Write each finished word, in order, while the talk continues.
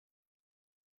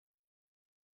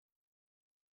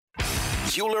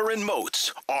Euler and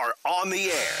Moats are on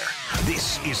the air.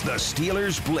 This is the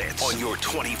Steelers Blitz on your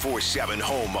 24/7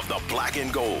 home of the black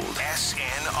and gold.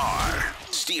 SNR,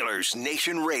 Steelers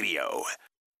Nation Radio.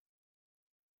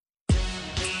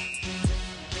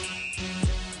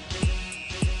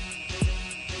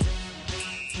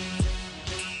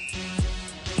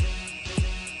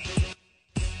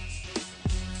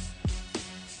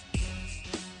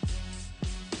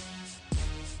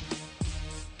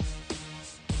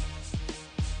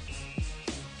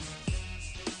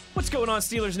 What's going on,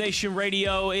 Steelers Nation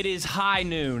Radio? It is high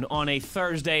noon on a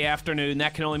Thursday afternoon.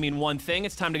 That can only mean one thing.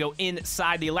 It's time to go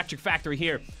inside the Electric Factory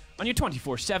here on your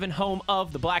 24/7 home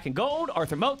of the black and gold.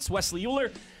 Arthur Moats, Wesley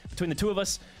Euler. Between the two of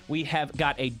us, we have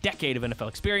got a decade of NFL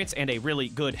experience and a really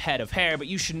good head of hair, but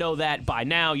you should know that by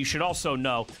now. You should also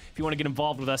know, if you want to get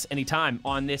involved with us anytime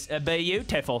on this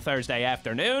beautiful Thursday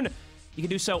afternoon, you can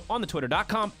do so on the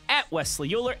Twitter.com, at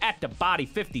Wesley Euler, at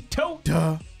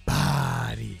TheBody52.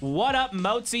 What up,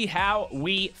 Moatsy? How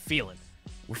we feeling?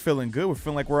 We're feeling good. We're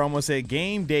feeling like we're almost at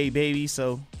game day, baby.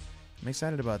 So I'm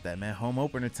excited about that, man. Home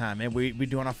opener time, man. We're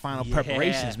doing our final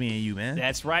preparations, me and you, man.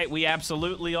 That's right. We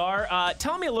absolutely are.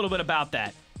 Tell me a little bit about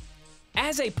that.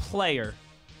 As a player,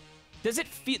 does it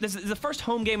feel, the first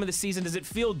home game of the season, does it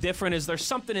feel different? Is there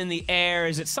something in the air?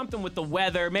 Is it something with the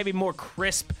weather? Maybe more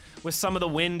crisp with some of the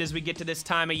wind as we get to this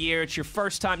time of year? It's your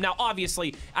first time. Now,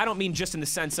 obviously, I don't mean just in the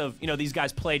sense of, these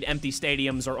guys played empty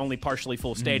stadiums or only partially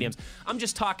full stadiums. I'm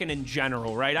just talking in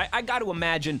general, right? I got to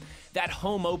imagine that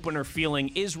home opener feeling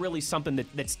is really something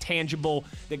that's tangible,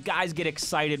 that guys get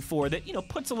excited for, that,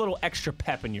 puts a little extra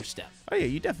pep in your step. Oh, yeah,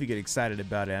 you definitely get excited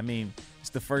about it. I mean, it's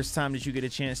the first time that you get a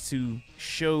chance to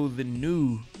show the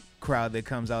new crowd that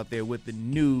comes out there what the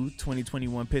new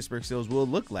 2021 Pittsburgh Steelers will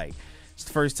look like. It's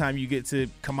the first time you get to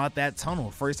come out that tunnel.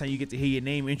 First time you get to hear your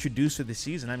name introduced for the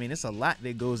season. I mean, it's a lot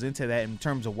that goes into that in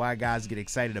terms of why guys get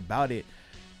excited about it.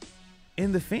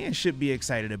 And the fans should be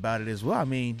excited about it as well. I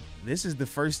mean, this is the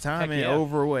first time in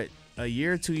over, a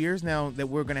year, 2 years now that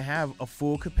we're going to have a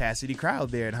full capacity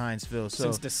crowd there at Heinz Field. So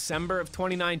since December of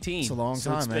 2019. It's a long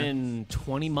time, It's man. been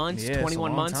 20 months, yeah,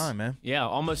 21 months. It's a long time, man. Yeah,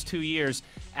 almost 2 years.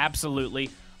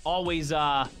 Absolutely. Always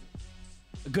a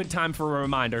good time for a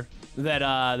reminder that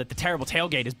the terrible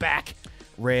tailgate is back.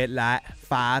 Red Light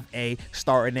 5A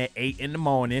starting at 8 in the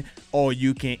morning. All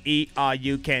you can eat, all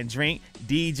you can drink.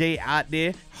 DJ out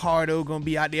there. Hardo gonna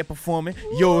be out there performing.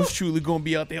 Woo. Yours truly gonna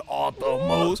be out there. Arthur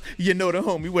Moats. You know the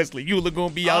homie Wesley Euler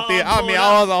gonna be out there. I mean,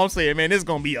 all I'm saying, man, it's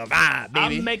gonna be a vibe,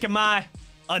 baby. I'm making my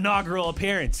inaugural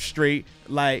appearance. Straight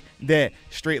like that.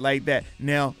 Straight like that.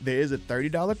 Now, there is a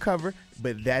 $30 cover,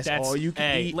 but that's all you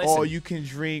can eat, listen, all you can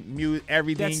drink,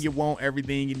 everything you want,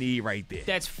 everything you need right there.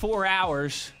 That's 4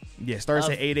 hours. Yeah, starts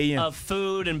at 8 a.m. Of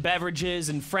food and beverages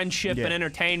and friendship and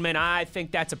entertainment. I think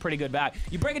that's a pretty good value.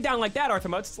 You break it down like that, Arthur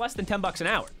Moats, it's less than $10 an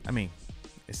hour. I mean,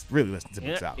 it's really less than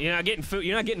 $10 an hour. You're not getting food.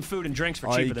 You're not getting food and drinks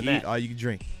for cheaper than that. All you can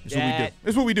drink. That's what we do.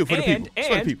 That's what we do for the people. It's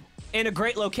for the people. In a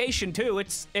great location too.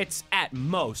 It's at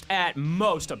most a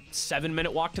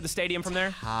 7-minute walk to the stadium from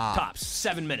there. Tops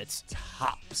 7 minutes.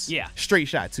 Tops. Yeah. Straight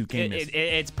shot too. Can't miss.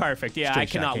 It's perfect. Yeah, I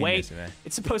cannot wait.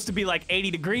 It's supposed to be like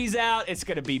 80 degrees out. It's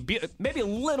gonna be maybe a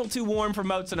little too warm for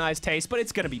Moats and I's taste, but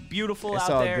it's gonna be beautiful out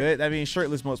there. It's all good. I mean,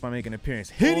 shirtless Moats might make an appearance.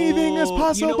 Anything is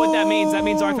possible. You know what that means? That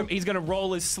means Arthur, he's gonna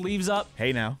roll his sleeves up.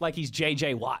 Hey now. Like he's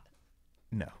J.J. Watt.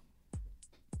 No.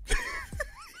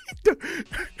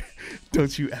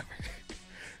 Don't you ever.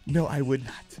 No, I would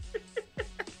not.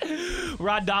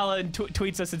 Rod Dalla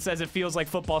tweets us and says it feels like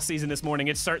football season this morning.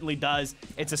 It certainly does.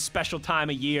 It's a special time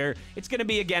of year. It's going to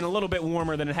be, again, a little bit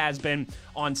warmer than it has been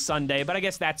on Sunday, but I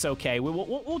guess that's okay.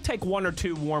 We'll take 1 or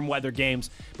 2 warm weather games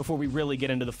before we really get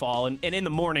into the fall. And in the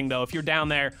morning, though, if you're down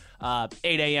there 8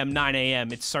 a.m., 9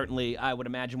 a.m., it's certainly, I would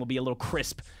imagine, will be a little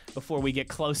crisp before we get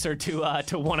closer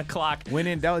to 1 o'clock. When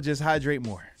in doubt, just hydrate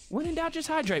more. When in doubt, just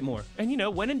hydrate more. And,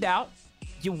 when in doubt,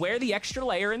 you wear the extra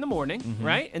layer in the morning,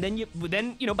 right? And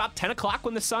then about 10 o'clock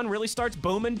when the sun really starts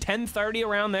booming, 10:30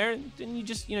 around there, then you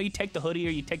just, you take the hoodie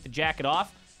or you take the jacket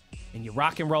off and you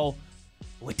rock and roll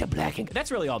with the black and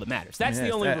that's really all that matters. That's the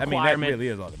only requirement. I mean, that really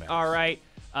is all that matters. All right,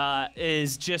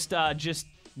 is just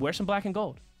wear some black and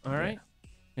gold. All right,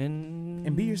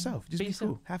 and be yourself. Just be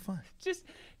cool. Have fun.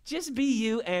 Just be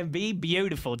you and be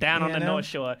beautiful down on the North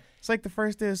Shore. It's like the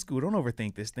first day of school. Don't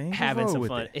overthink this thing. Having some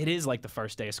fun. It is like the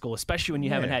first day of school, especially when you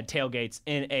haven't had tailgates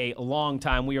in a long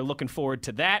time. We are looking forward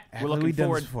to that. Act like we've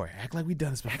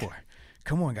done this before.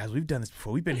 Come on, guys. We've done this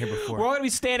before. We've been here before. We're going to be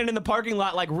standing in the parking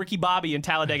lot like Ricky Bobby in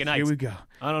Talladega Nights. Here we go.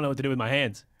 I don't know what to do with my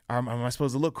hands. Am I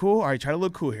supposed to look cool? All right, try to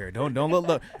look cool here. Don't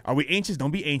look. Are we anxious? Don't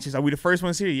be anxious. Are we the first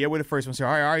ones here? Yeah, we're the first ones here.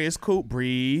 All right, it's cool.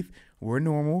 Breathe. We're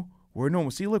normal. we're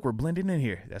normal. See, look, we're blending in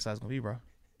here. That's how it's going to be, bro.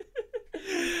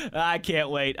 I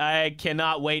can't wait. I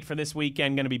cannot wait for this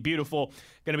weekend. Going to be beautiful.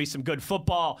 Going to be some good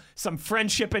football, some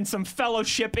friendship, and some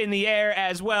fellowship in the air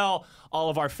as well.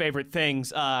 All of our favorite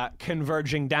things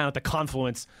converging down at the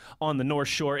confluence on the North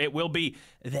Shore. It will be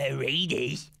the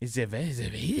Raiders. It's the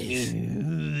Raiders.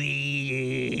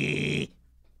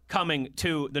 Coming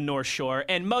to the North Shore.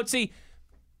 And Motzi,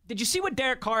 did you see what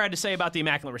Derek Carr had to say about the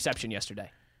Immaculate Reception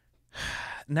yesterday?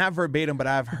 Not verbatim, but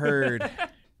I've heard.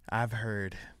 I've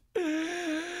heard.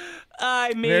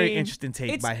 I mean, very interesting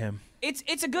take by him.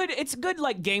 It's a good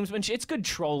like gamesmanship. It's good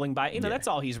trolling by that's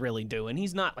all he's really doing.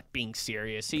 He's not like being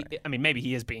serious. I mean, maybe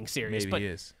he is being serious, but he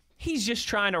is. He's just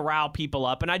trying to rile people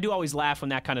up. And I do always laugh when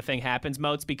that kind of thing happens,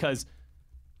 Moats, because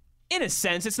in a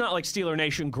sense, it's not like Steeler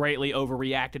Nation greatly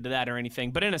overreacted to that or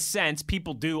anything. But in a sense,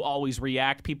 people do always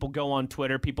react. People go on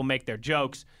Twitter. People make their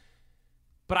jokes.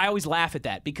 But I always laugh at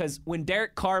that because when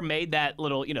Derek Carr made that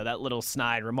little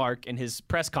snide remark in his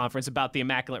press conference about the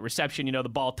Immaculate Reception, the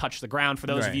ball touched the ground. For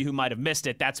those of you who might have missed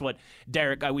it, that's what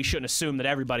Derek, we shouldn't assume that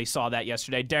everybody saw that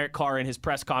yesterday. Derek Carr in his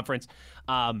press conference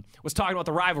was talking about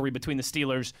the rivalry between the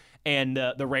Steelers and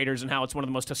the Raiders and how it's one of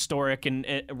the most historic and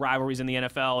rivalries in the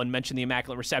NFL, and mentioned the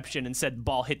Immaculate Reception and said the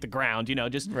ball hit the ground,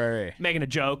 just making a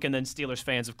joke. And then Steelers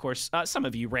fans, of course, some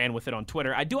of you ran with it on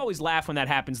Twitter. I do always laugh when that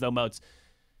happens, though, Moats.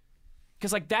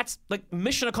 Because, that's,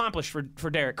 mission accomplished for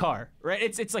Derek Carr, right?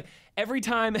 It's like every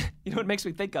time, what it makes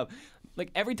me think of? Like,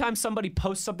 every time somebody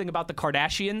posts something about the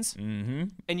Kardashians,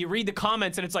 and you read the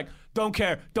comments, and it's like, don't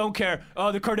care,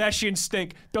 oh, the Kardashians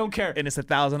stink, don't care. And it's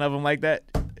 1,000 of them like that.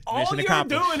 All you're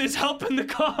doing is helping the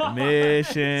cause.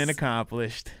 Mission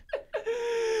accomplished.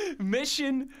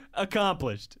 Mission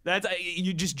accomplished. That's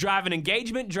you just driving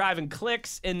engagement, driving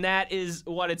clicks, and that is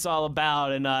what it's all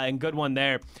about. And good one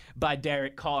there by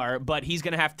Derek Carr. But he's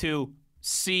going to have to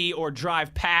see or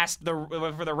drive past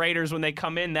for the Raiders when they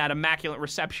come in, that Immaculate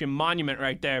Reception monument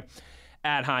right there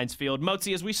at Heinz Field.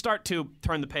 Motzi, as we start to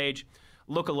turn the page,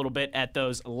 look a little bit at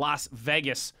those Las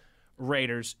Vegas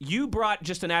Raiders, you brought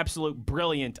just an absolute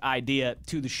brilliant idea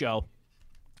to the show.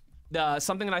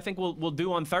 Something that I think we'll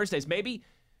do on Thursdays. Maybe,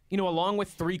 along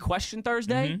with 3-Question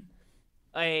Thursday,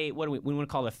 what do we want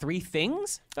to call it? 3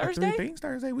 Things Thursday? 3 Things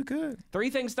Thursday, we could. 3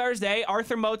 Things Thursday.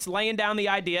 Arthur Moats laying down the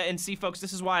idea. And see, folks,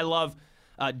 this is why I love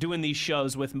doing these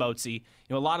shows with Moatsy.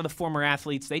 A lot of the former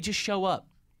athletes, they just show up.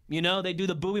 They do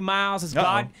the booby miles.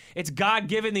 It's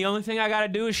God-given. The only thing I got to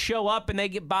do is show up, and they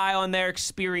get by on their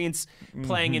experience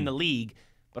playing in the league.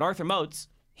 But Arthur Moats,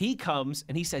 he comes,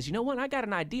 and he says, you know what? I got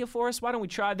an idea for us. Why don't we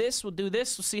try this? We'll do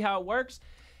this. We'll see how it works.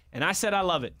 And I said I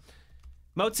love it.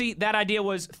 Moatsy, that idea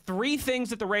was 3 things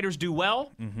that the Raiders do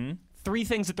well, 3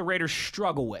 things that the Raiders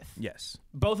struggle with. Yes.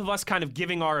 Both of us kind of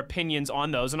giving our opinions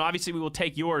on those, and obviously we will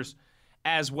take yours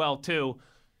as well, too.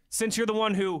 Since you're the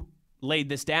one who laid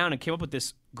this down and came up with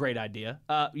this great idea,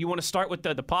 you want to start with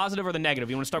the positive or the negative?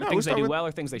 You want to start with things they do well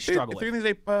or things they struggle with?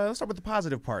 Let's start with the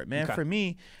positive part, man. Okay. For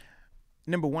me,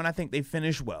 number one, I think they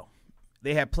finished well.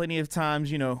 They had plenty of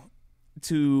times,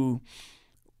 to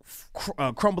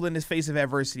crumble in the face of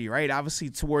adversity, right? Obviously,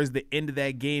 towards the end of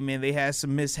that game, man, they had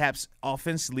some mishaps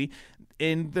offensively,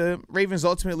 and the Ravens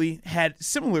ultimately had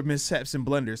similar mishaps and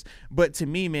blunders. But to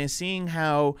me, man, seeing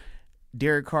how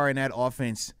Derek Carr and that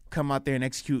offense come out there and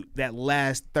execute that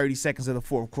last 30 seconds of the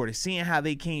fourth quarter, seeing how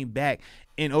they came back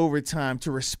in overtime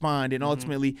to respond and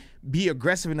ultimately be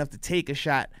aggressive enough to take a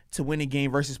shot to win a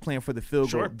game versus playing for the field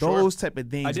goal. Those type of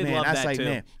things, man.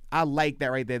 Man, I like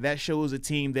that right there. That shows a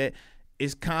team that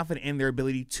is confident in their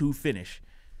ability to finish.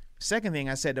 Second thing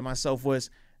I said to myself was,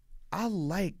 I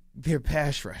like their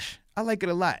pass rush. I like it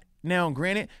a lot. Now,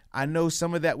 granted, I know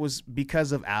some of that was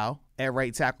because of Al at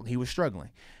right tackle. He was struggling.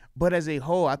 But as a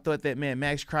whole, I thought that, man,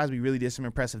 Max Crosby really did some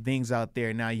impressive things out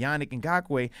there. Now, Yannick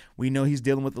Ngakoue, we know he's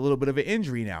dealing with a little bit of an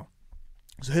injury now.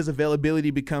 So his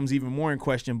availability becomes even more in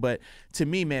question. But to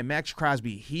me, man, Max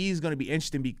Crosby, he's going to be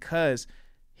interesting because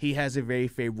he has a very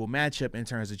favorable matchup in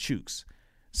terms of Chooks.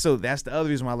 So that's the other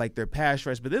reason why I like their pass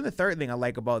rush. But then the third thing I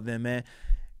like about them, man,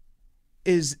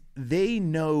 is they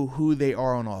know who they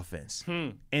are on offense,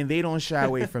 and they don't shy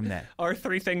away from that. Our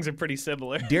 3 things are pretty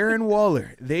similar. Darren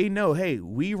Waller, they know, hey,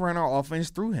 we run our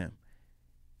offense through him.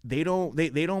 They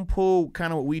don't pull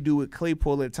kind of what we do with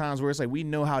Claypool at times where it's like we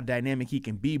know how dynamic he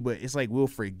can be, but it's like we'll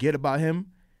forget about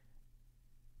him.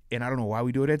 And I don't know why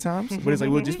we do it at times, but it's like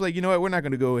we'll just be like, you know what, we're not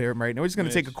going to go here right now. We're just going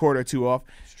to take a quarter or 2 off.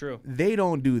 It's true. They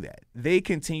don't do that. They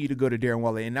continue to go to Darren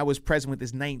Waller, and that was present with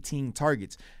his 19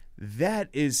 targets. That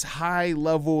is high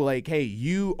level, like, hey,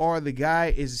 you are the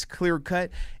guy, is clear cut.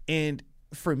 And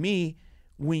for me,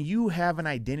 when you have an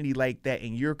identity like that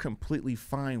and you're completely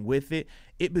fine with it,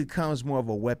 it becomes more of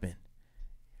a weapon.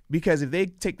 Because if they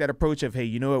take that approach of, hey,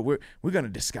 you know what, we're going to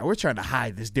disguise, we're trying to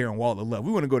hide this Darren Waller love.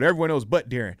 We want to go to everyone else but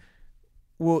Darren.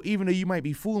 Well, even though you might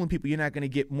be fooling people, you're not going to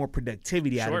get more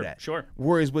productivity out of that. Sure.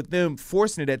 Whereas with them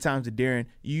forcing it at times to Darren,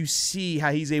 you see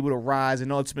how he's able to rise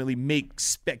and ultimately make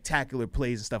spectacular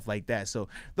plays and stuff like that. So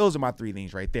those are my 3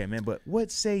 things right there, man. But what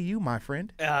say you, my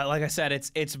friend? Like I said,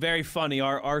 it's very funny.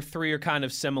 Our 3 are kind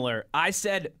of similar. I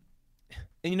said,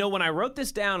 and when I wrote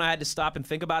this down, I had to stop and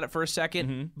think about it for a second.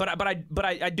 Mm-hmm. But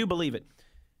I do believe it.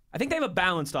 I think they have a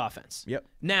balanced offense. Yep.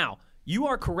 Now, you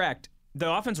are correct.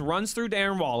 The offense runs through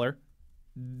Darren Waller.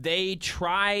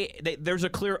 There's a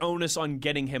clear onus on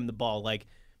getting him the ball. Like,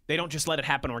 they don't just let it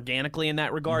happen organically in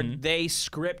that regard. Mm-hmm. They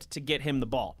script to get him the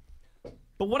ball.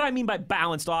 But what I mean by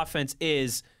balanced offense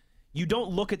is you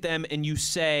don't look at them and you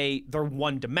say they're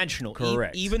one-dimensional.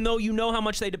 Correct. Even though you know how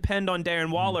much they depend on Darren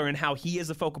Waller and how he is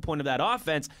the focal point of that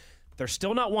offense, they're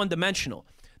still not one-dimensional.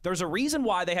 There's a reason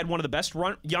why they had one of the best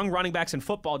young running backs in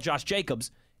football, Josh Jacobs,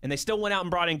 and they still went out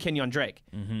and brought in Kenyon Drake.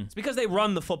 Mm-hmm. It's because they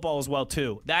run the football as well,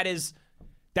 too.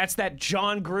 That's that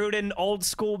John Gruden old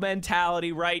school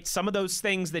mentality, right? Some of those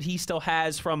things that he still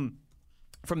has from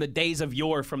the days of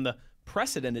yore, from the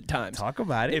precedented times. Talk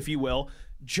about it. If you will.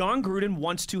 John Gruden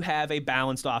wants to have a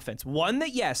balanced offense. One that,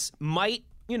 yes, might,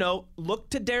 look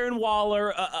to Darren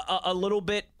Waller a little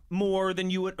bit more than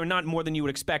you would, or not more than you would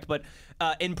expect, but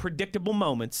in predictable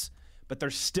moments. But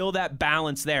there's still that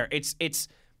balance there. It's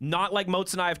not like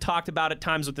Moats and I have talked about at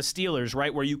times with the Steelers,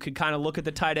 right, where you could kind of look at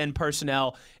the tight end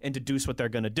personnel and deduce what they're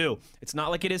going to do. It's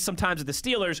not like it is sometimes with the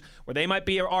Steelers, where they might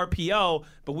be an RPO,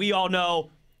 but we all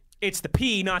know it's the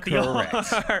P, not the R.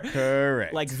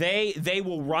 Correct. Like, they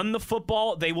will run the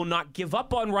football. They will not give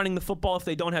up on running the football if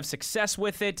they don't have success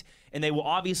with it, and they will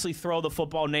obviously throw the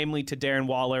football, namely to Darren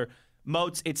Waller.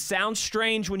 Moats, it sounds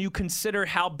strange when you consider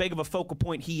how big of a focal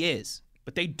point he is,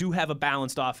 but they do have a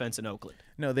balanced offense in Oakland.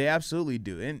 No, they absolutely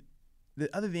do. And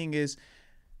the other thing is,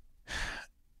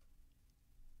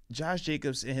 Josh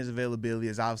Jacobs and his availability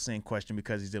is obviously in question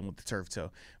because he's dealing with the turf toe.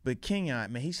 But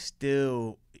Kenyon, man,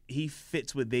 he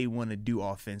fits what they want to do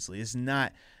offensively. It's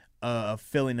not a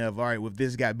feeling of, all right, with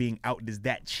this guy being out, does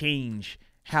that change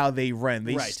how they run?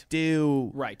 They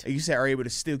still, like you said, are able to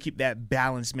still keep that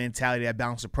balanced mentality, that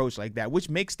balanced approach like that, which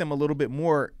makes them a little bit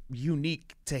more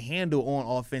unique to handle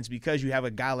on offense because you have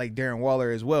a guy like Darren Waller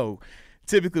as well.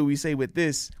 Typically, we say with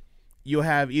this, you'll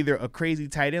have either a crazy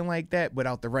tight end like that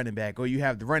without the running back, or you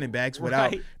have the running backs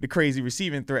without the crazy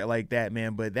receiving threat like that,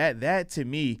 man. But that to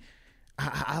me,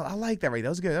 I like that right. That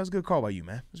was good. That was a good call by you,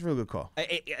 man. It was a real good call.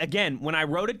 Again, when I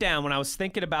wrote it down, when I was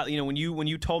thinking about, when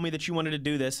you told me that you wanted to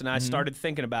do this, and I started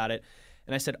thinking about it,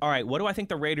 and I said, all right, what do I think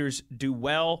the Raiders do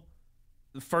well?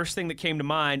 The first thing that came to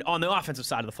mind on the offensive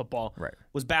side of the football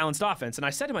was balanced offense. And I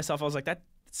said to myself, I was like, that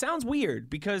sounds weird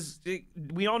because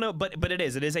we all know, but it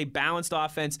is. It is a balanced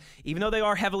offense. Even though they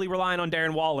are heavily reliant on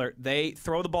Darren Waller, they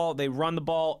throw the ball, they run the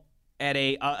ball at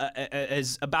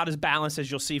as about as balanced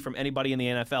as you'll see from anybody in the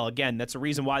NFL. Again, that's the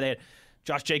reason why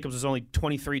Josh Jacobs was only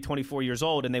 23, 24 years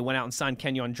old, and they went out and signed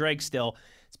Kenyon Drake still.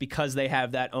 It's because they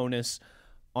have that onus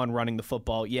on running the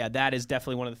football. Yeah, that is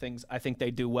definitely one of the things I think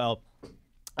they do well.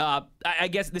 I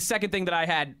guess the second thing that I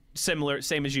had similar,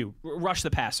 same as you, rush the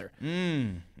passer.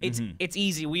 It's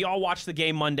easy. We all watched the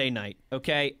game Monday night,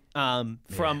 okay?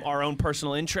 From our own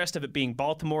personal interest of it being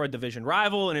Baltimore, a division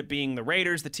rival, and it being the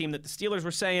Raiders, the team that the Steelers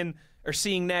were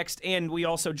seeing next. And we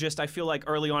also I feel like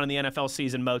early on in the NFL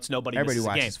season, Moats, everybody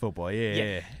watches football.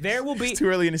 Yeah. There will be. It's too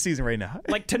early in the season right now.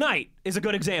 Like tonight is a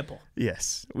good example.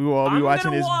 Yes. We will all be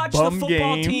watching this bum game. I'm going to watch the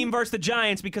football team versus the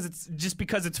Giants because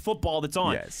it's football that's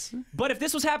on. Yes. But if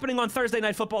this was happening on Thursday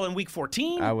Night Football in Week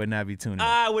 14, I would not be tuning in.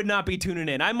 I would not be tuning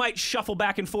in. I might shuffle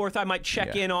back and forth. I might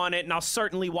check in on it, and I'll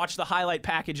certainly watch the highlight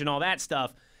package and all that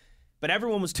stuff. But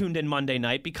everyone was tuned in Monday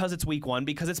night because it's Week 1,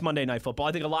 because it's Monday Night Football.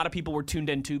 I think a lot of people were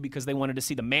tuned in, too, because they wanted to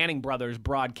see the Manning brothers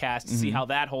broadcast to see how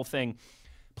that whole thing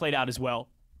played out as well.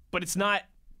 But it's not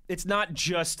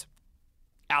just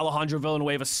Alejandro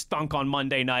Villanueva stunk on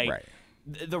Monday night. Right.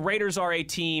 The Raiders are a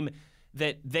team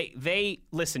that they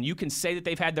listen, you can say that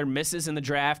they've had their misses in the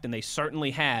draft, and they certainly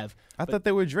have. I thought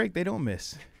they were Drake. They don't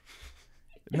miss.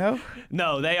 No?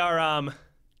 No, they are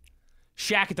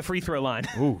Shaq at the free throw line.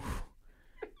 Ooh.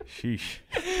 Sheesh.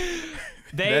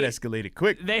 That escalated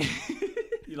quick.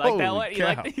 You like that one?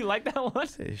 You like that one?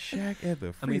 Shaq at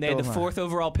the free throw line. They had the 4th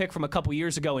overall pick from a couple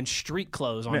years ago in street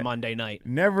clothes on Monday night.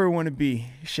 Never want to be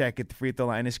Shaq at the free throw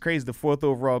line. It's crazy. The 4th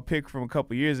overall pick from a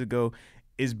couple years ago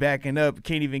is backing up,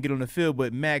 can't even get on the field,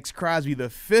 but Max Crosby, the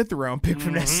 5th round pick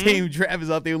from that same draft, is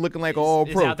out there looking like an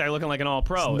all-pro. He's out there looking like an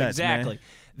all-pro. Nuts, exactly. Man.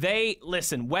 They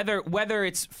listen, whether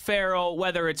it's Farrell,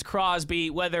 whether it's Crosby,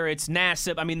 whether it's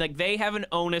Nassib, I mean, like, they have an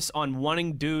onus on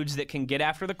wanting dudes that can get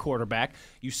after the quarterback.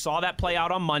 You saw that play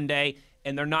out on Monday,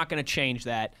 and they're not going to change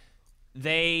that.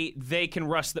 They can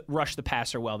rush the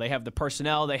passer well. They have the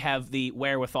personnel, they have the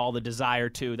wherewithal, the desire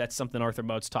to. That's something Arthur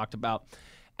Moats talked about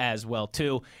as well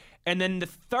too. And then the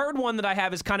third one that I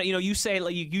have is kind of, you say,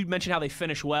 like, you mentioned how they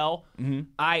finish well. Mm-hmm.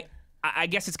 I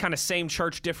guess it's kind of same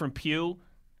church, different pew.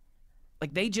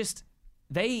 Like, there's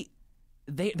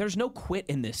no quit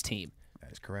in this team.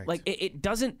 That is correct. Like, it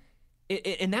doesn't,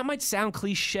 and that might sound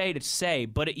cliche to say,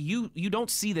 but you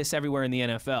don't see this everywhere in the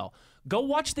NFL. Go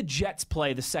watch the Jets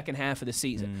play the second half of the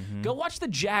season. Mm-hmm. Go watch the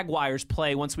Jaguars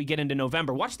play once we get into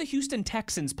November. Watch the Houston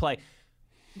Texans play.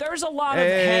 There's a lot of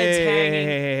heads hanging.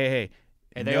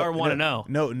 Hey, they are 1-0.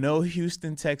 No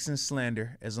Houston Texans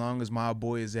slander as long as my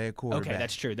boy is at quarterback. Okay,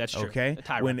 that's true. Okay?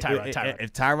 Tyrod.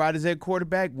 If Tyrod is at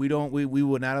quarterback, we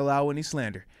will not allow any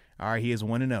slander. All right, he is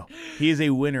 1-0. He is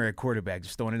a winner at quarterback.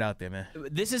 Just throwing it out there, man.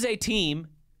 This is a team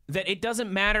that it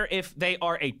doesn't matter if they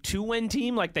are a 2-win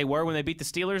team like they were when they beat the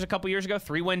Steelers a couple years ago,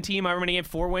 3-win team. However many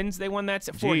 4 wins they won that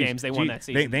 4 games they won that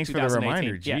season. Thanks for the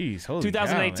reminder. Jeez, holy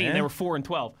 2018 cow, they were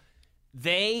 4-12.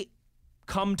 They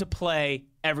come to play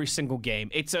every single game.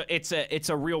 It's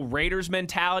a real Raiders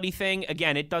mentality thing.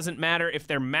 Again, it doesn't matter if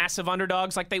they're massive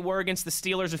underdogs like they were against the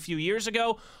Steelers a few years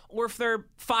ago, or if they're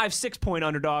 5-6 point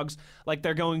underdogs like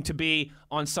they're going to be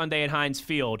on Sunday at Heinz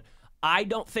Field. I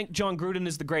don't think John Gruden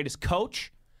is the greatest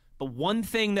coach, but one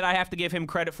thing that I have to give him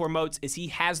credit for, Moats, is he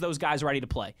has those guys ready to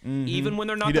play. Mm-hmm. Even when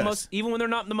they're not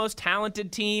the most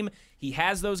talented team, he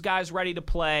has those guys ready to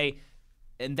play.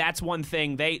 And that's one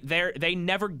thing. They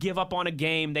never give up on a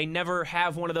game. They never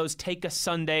have one of those take a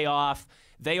Sunday off.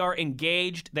 They are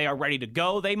engaged. They are ready to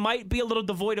go. They might be a little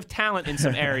devoid of talent in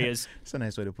some areas. That's a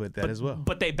nice way to put that as well.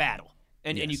 But they battle,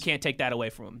 and you can't take that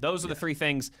away from them. Those are the three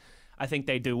things I think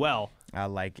they do well. I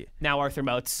like it. Now, Arthur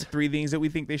Moats. 3 things that we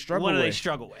think they struggle with. What do they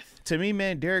struggle with? To me,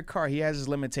 man, Derek Carr, he has his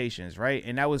limitations, right?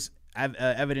 And that was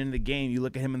evident in the game. You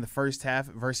look at him in the first half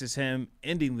versus him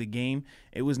ending the game.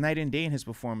 It was night and day in his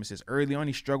performances. Early on,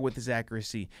 he struggled with his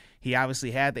accuracy. He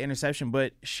obviously had the interception,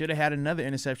 but should have had another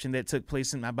interception that took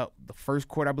place in about the first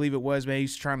quarter, I believe it was, man.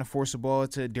 He's trying to force a ball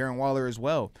to Darren Waller as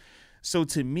well. So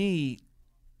to me,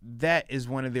 that is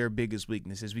one of their biggest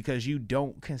weaknesses because you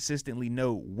don't consistently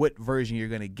know what version you're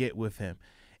going to get with him.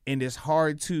 And it's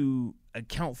hard to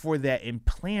account for that and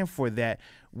plan for that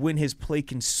when his play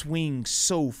can swing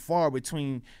so far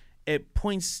between. At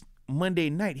points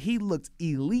Monday night, he looked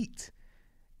elite.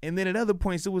 And then at other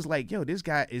points, it was like, yo, this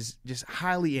guy is just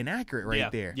highly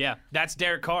inaccurate there. Yeah, that's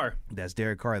Derek Carr. That's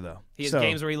Derek Carr, though. He has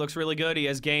games where he looks really good. He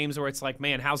has games where it's like,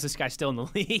 man, how's this guy still in the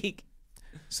league?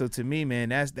 So to me, man,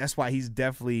 that's why he's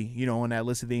definitely, on that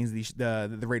list of things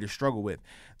the Raiders struggle with.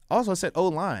 Also, I said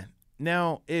O-line.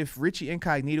 Now, if Richie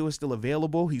Incognito is still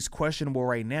available, he's questionable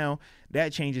right now.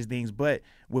 That changes things. But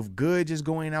with Good just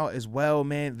going out as well,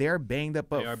 man, they're banged up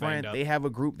front. They have a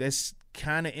group that's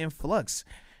kind of in flux.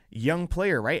 Young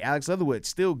player, right? Alex Leatherwood,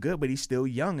 still good, but he's still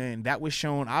young. And that was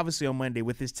shown, obviously, on Monday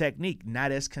with his technique.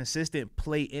 Not as consistent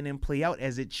play in and play out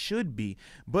as it should be.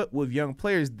 But with young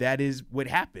players, that is what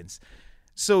happens.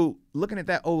 So looking at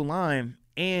that O-line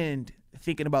and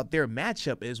thinking about their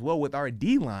matchup as well with our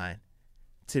D-line,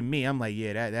 to me, I'm like,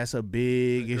 yeah, that's a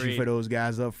big issue for those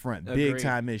guys up front. Big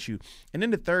time issue. And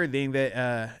then the third thing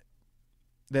that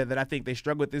I think they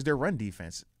struggle with is their run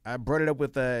defense. I brought it up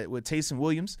with Taysom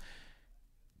Williams.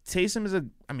 Taysom is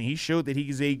he showed that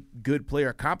he's a good player,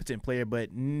 a competent player, but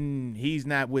he's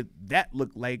not what that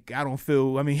looked like. I don't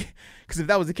feel, because if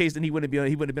that was the case, then he wouldn't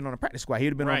have been on a practice squad. He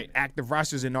would have been on active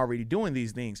rosters and already doing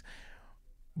these things.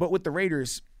 But with the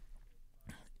Raiders,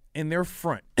 in their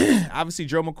front, obviously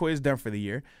Joe McCoy is done for the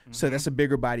year, so that's a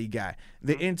bigger body guy.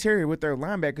 The interior with their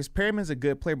linebackers, Perriman's a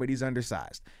good player, but he's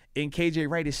undersized. And KJ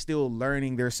Wright is still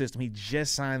learning their system. He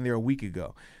just signed there a week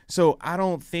ago. So I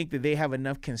don't think that they have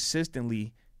enough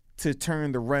consistently to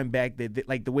turn the run back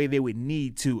like the way they would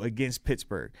need to against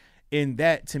Pittsburgh. And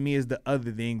that, to me, is the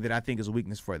other thing that I think is a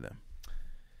weakness for them.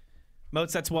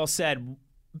 Moats, that's well said.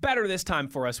 Better this time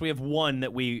for us. We have one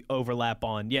that we overlap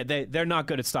on. Yeah, they're not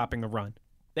good at stopping the run.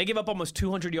 They give up almost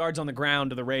 200 yards on the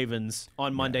ground to the Ravens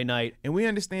on Monday night. And we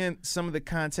understand some of the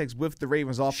context with the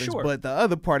Ravens offense, but the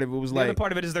other part of it was the other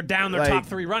part of it is they're down their top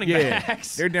 3 running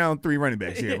backs. They're down 3 running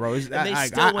backs here, bro. And they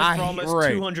still went for almost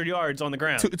 200 yards on the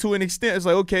ground. To an extent, it's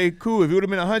like, okay, cool. If it would have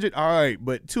been 100, all right.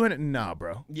 But 200, nah,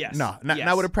 bro. Yes. Not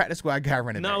with a practice squad guy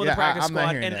running back. Not with a practice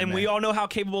squad. And we all know how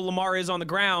capable Lamar is on the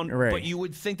ground, but you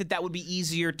would think that would be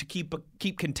easier to keep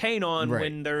contain on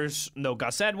when there's no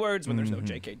Gus Edwards, when there's no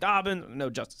J.K. Dobbins, no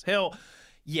Justice Hill.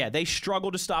 yeah, they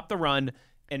struggle to stop the run.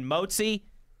 And Motzi,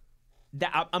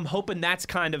 I'm hoping that's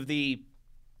kind of the,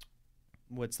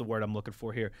 what's the word I'm looking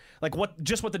for here? Like what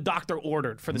the doctor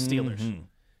ordered for the Steelers. Mm-hmm.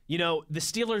 You know, the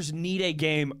Steelers need a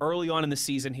game early on in the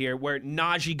season here where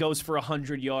Najee goes for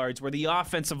 100 yards, where the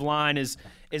offensive line is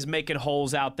making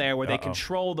holes out there, where they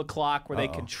control the clock, where they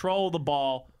control the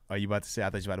ball. Are you about to say, I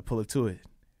thought you were about to pull it to it.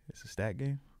 It's a stat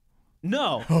game?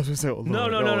 No. I was gonna say, oh,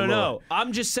 Lord, no.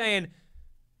 I'm just saying,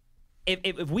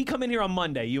 if we come in here on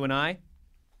Monday, you and I,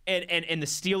 and the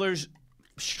Steelers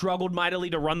struggled mightily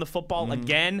to run the football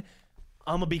again,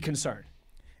 I'm going to be concerned.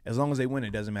 As long as they win,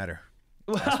 it doesn't matter.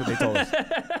 That's what they told us.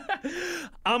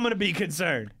 I'm going to be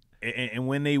concerned. And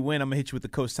when they win, I'm going to hit you with the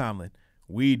Coach Tomlin.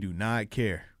 We do not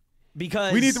care.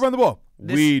 Because we need to run the ball.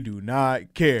 We do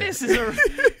not care. This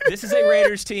is a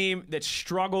Raiders team that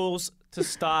struggles to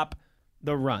stop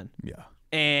the run. Yeah.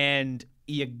 And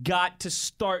you got to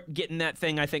start getting that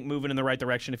thing, I think, moving in the right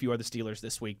direction if you are the Steelers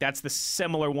this week. That's the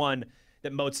similar one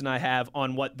that Moats and I have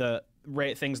on what the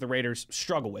things the Raiders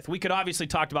struggle with. We could obviously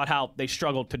talk about how they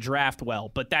struggled to draft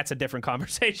well, but that's a different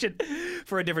conversation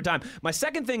for a different time. My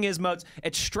second thing is, Moats,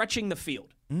 it's stretching the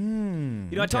field.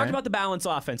 I talked about the balance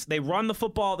offense. They run the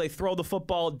football, they throw the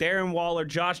football. Darren Waller,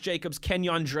 Josh Jacobs,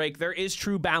 Kenyon Drake. There is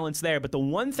true balance there, but the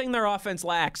one thing their offense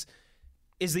lacks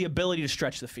is the ability to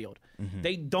stretch the field.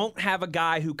 They don't have a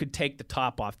guy who could take the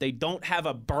top off. They don't have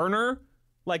a burner,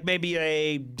 like maybe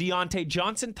a Deontay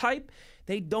Johnson type.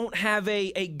 They don't have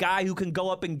a guy who can go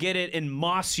up and get it and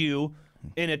moss you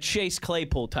in a Chase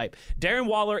Claypool type. Darren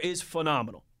Waller is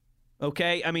phenomenal.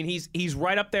 Okay? I mean, he's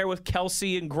right up there with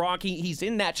Kelsey and Gronk. He's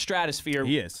in that stratosphere.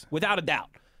 He is. Without a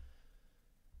doubt.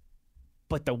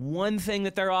 But the one thing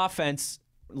that their offense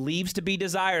leaves to be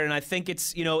desired, and I think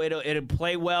it's, it'll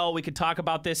play well. We could talk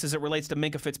about this as it relates to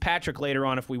Minkah Fitzpatrick later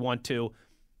on if we want to.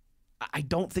 I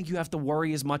don't think you have to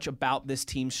worry as much about this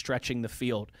team stretching the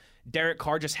field. Derek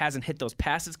Carr just hasn't hit those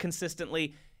passes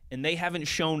consistently, and they haven't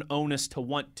shown onus to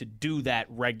want to do that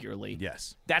regularly.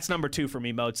 Yes. That's number 2 for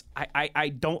me, Moats.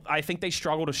 I think they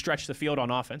struggle to stretch the field on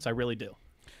offense. I really do.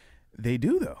 They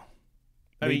do, though.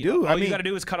 All you got to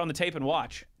do is cut on the tape and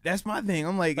watch. That's my thing.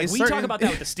 I'm like we talk about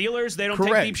that with the Steelers. They don't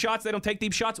take deep shots. They don't take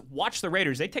deep shots. Watch the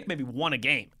Raiders. They take maybe one a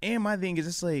game. And my thing is,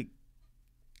 it's like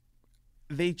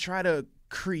they try to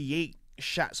create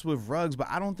shots with Ruggs, but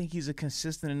I don't think he's a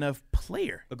consistent enough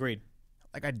player. Agreed.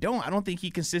 Like, I don't think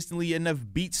he consistently enough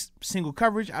beats single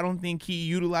coverage. I don't think he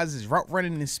utilizes route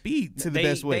running and speed to the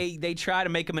best way. They try to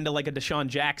make him into like a Deshaun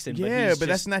Jackson. Yeah, but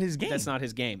that's not his game. That's not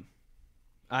his game.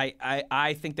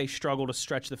 I think they struggle to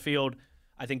stretch the field.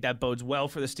 I think that bodes well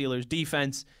for the Steelers'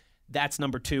 defense. That's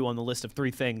number 2 on the list of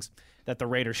 3 things that the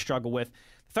Raiders struggle with.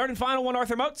 Third and final one,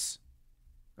 Arthur Moats.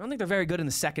 I don't think they're very good in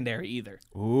the secondary either.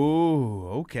 Ooh,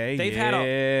 okay. They've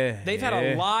had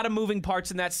a lot of moving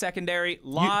parts in that secondary.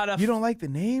 You don't like the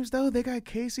names though? They got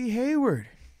Casey Hayward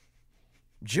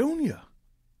Jr.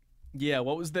 Yeah,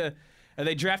 what was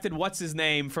they drafted what's his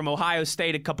name from Ohio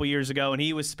State a couple years ago, and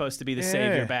he was supposed to be the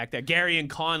savior back there. Garyon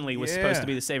Conley was supposed to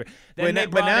be the savior. Then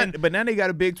but now they got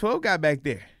a Big 12 guy back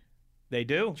there. They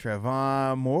do.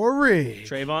 Trevon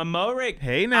Moehrig.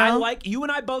 Hey now. You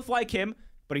and I both like him,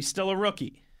 but he's still a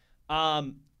rookie.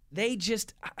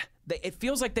 It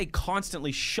feels like they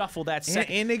constantly shuffle that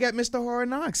second. And they got Mr. Hard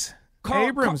Knocks.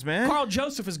 Abrams, man. Carl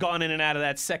Joseph has gone in and out of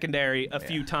that secondary a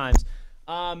few times.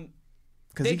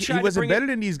 Because he wasn't better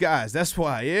than these guys. That's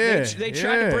why, They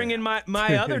tried to bring in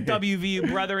my other WVU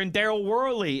brother and Daryl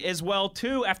Worley as well,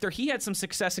 too, after he had some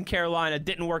success in Carolina.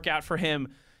 Didn't work out for him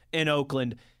in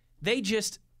Oakland. They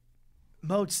just...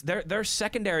 Moats, their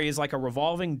secondary is like a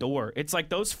revolving door. It's like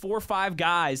those 4 or 5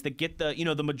 guys that get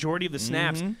the majority of the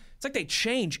snaps. It's like they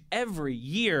change every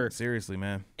year. Seriously,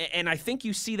 man. And I think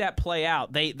you see that play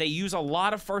out. They use a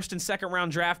lot of first and second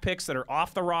round draft picks that are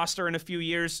off the roster in a few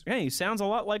years. Hey, sounds a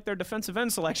lot like their defensive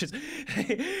end selections.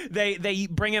 They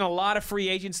bring in a lot of free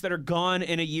agents that are gone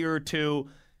in a year or two.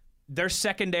 Their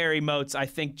secondary, Moats, I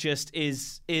think just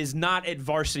is not at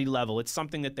varsity level. It's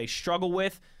something that they struggle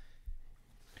with.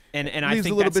 And I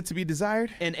think a little bit to be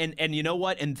desired. And you know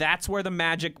what? And that's where the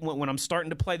magic, when I'm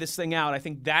starting to play this thing out, I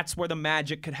think that's where the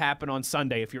magic could happen on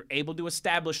Sunday. If you're able to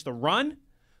establish the run,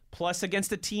 plus against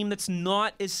a team that's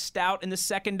not as stout in the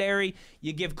secondary,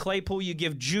 you give Claypool, you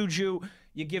give Juju,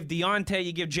 you give Deontay,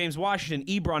 you give James Washington,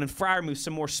 Ebron, and Freiermuth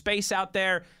some more space out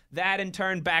there. That, in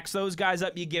turn, backs those guys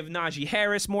up. You give Najee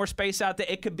Harris more space out there.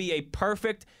 It could be a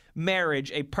perfect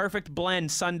marriage, a perfect blend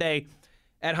Sunday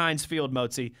at Heinz Field,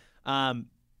 Mozi.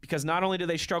 Because not only do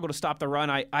they struggle to stop the run,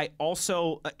 I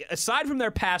also, aside from their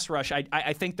pass rush,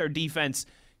 I think their defense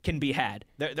can be had.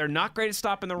 They're not great at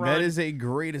stopping the run. That is a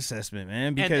great assessment,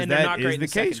 man, because that is the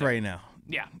case right now.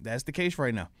 Yeah. That's the case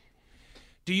right now.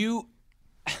 Do you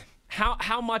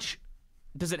how much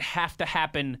does it have to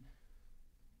happen?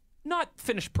 Not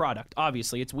finished product,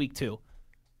 obviously, it's week 2.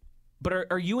 But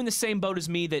are you in the same boat as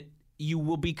me that you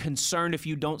will be concerned if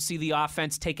you don't see the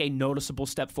offense take a noticeable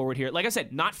step forward here? Like I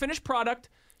said, not finished product,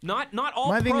 not all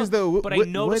My thing is, though, but a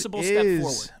noticeable step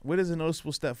forward. What is a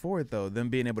noticeable step forward, though? Them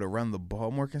being able to run the ball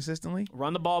more consistently?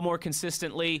 Run the ball more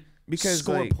consistently, because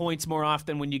score points more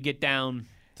often when you get down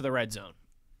to the red zone.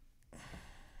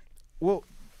 Well,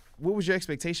 what was your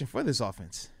expectation for this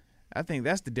offense? I think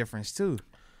that's the difference, too.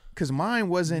 Because mine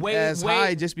wasn't as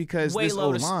high just because this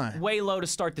O-line. Way low to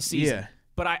start the season. Yeah.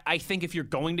 But I think if you're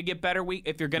going to get better,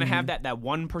 if you're going to have that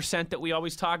 1% that we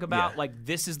always talk about, like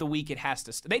this is the week it has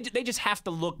to. They just have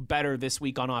to look better this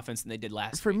week on offense than they did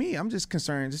last. For me, I'm just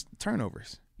concerned just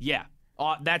turnovers. Yeah,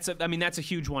 that's a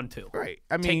huge one too. Right.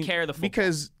 I mean, take care of the football.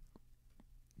 Because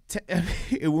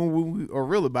when we are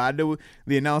real about it, I know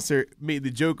the announcer made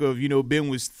the joke of Ben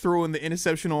was throwing the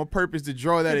interception on purpose to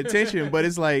draw that attention, but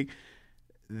it's like.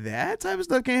 That type of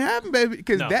stuff can't happen, baby,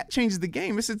 because that changes the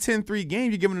game. It's a 10-3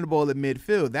 game. You're giving them the ball at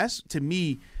midfield. That's, to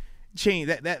me,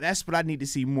 change. That's what I need to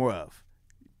see more of,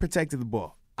 protecting the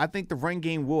ball. I think the run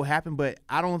game will happen, but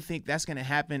I don't think that's going to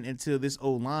happen until this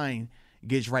O-line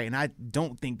gets right, and I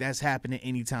don't think that's happening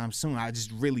anytime soon. As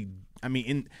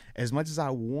much as I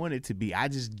want it to be, I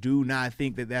just do not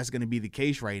think that that's going to be the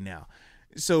case right now.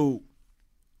 So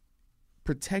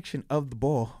protection of the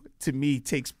ball, to me,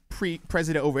 takes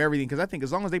precedent over everything, because I think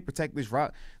as long as they protect this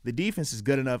route, the defense is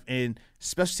good enough, and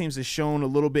special teams has shown a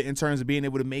little bit in terms of being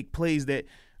able to make plays that,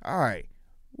 all right,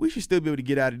 we should still be able to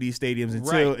get out of these stadiums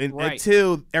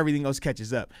until everything else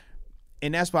catches up.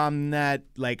 And that's why I'm not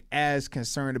as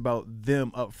concerned about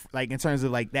them in terms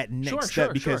of that next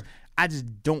step, because I just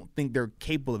don't think they're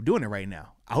capable of doing it right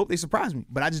now. I hope they surprise me,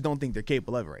 but I just don't think they're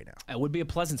capable of it right now. It would be a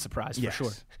pleasant surprise for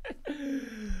sure.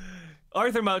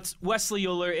 Arthur Moats, Wesley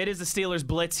Euler, it is the Steelers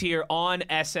Blitz here on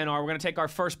SNR. We're going to take our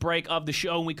first break of the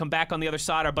show. When we come back on the other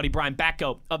side, our buddy Brian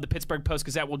Batko of the Pittsburgh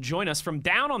Post-Gazette will join us from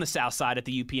down on the south side at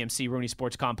the UPMC Rooney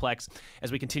Sports Complex as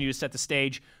we continue to set the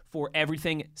stage for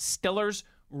everything Steelers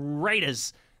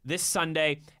Raiders this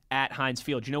Sunday at Heinz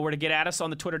Field. You know where to get at us on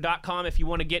the Twitter.com if you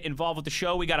want to get involved with the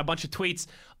show. We got a bunch of tweets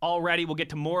already. We'll get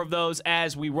to more of those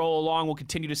as we roll along. We'll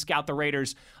continue to scout the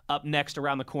Raiders up next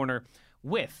around the corner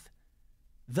with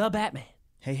the Batman.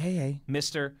 Hey.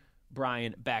 Mr.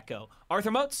 Brian Batko.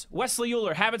 Arthur Moats, Wesley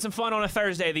Euler, having some fun on a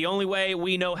Thursday. The only way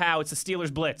we know how. It's the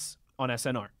Steelers Blitz on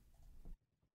SNR.